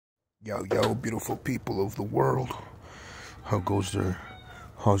Yo, yo, beautiful people of the world. How goes there?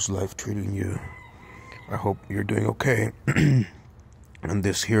 How's life treating you? I hope you're doing okay. And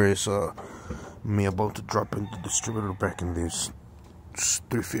this here is me about to drop in the distributor back in this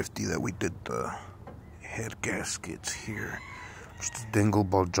 350 that we did the head gaskets here. Just a dingle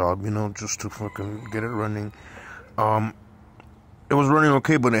ball job, just to fucking get it running. It was running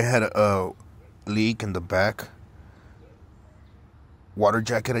okay, but it had a leak in the back. Water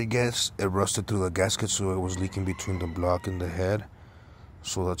jacket, I guess. It rusted through the gasket, so it was leaking between the block and the head.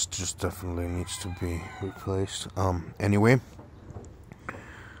 So that's just definitely needs to be replaced. Anyway,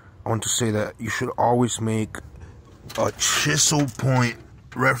 I want to say that you should always make a chisel point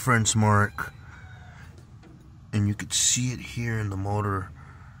reference mark. And you could see it here in the motor.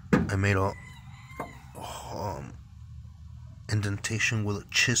 I made a indentation with a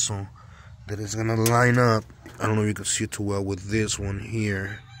chisel that is gonna line up. I don't know if you can see it too well with this one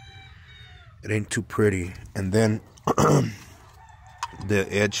here. It ain't too pretty. And then the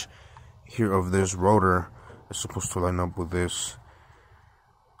edge here of this rotor is supposed to line up with this.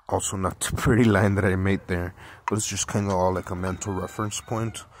 Also not too pretty line that I made there, but it's just kind of all like a mental reference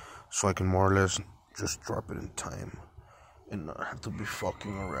point, so I can more or less just drop it in time and not have to be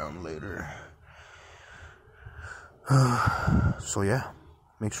fucking around later. So yeah,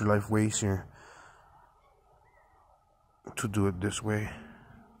 makes your life way easier to do it this way.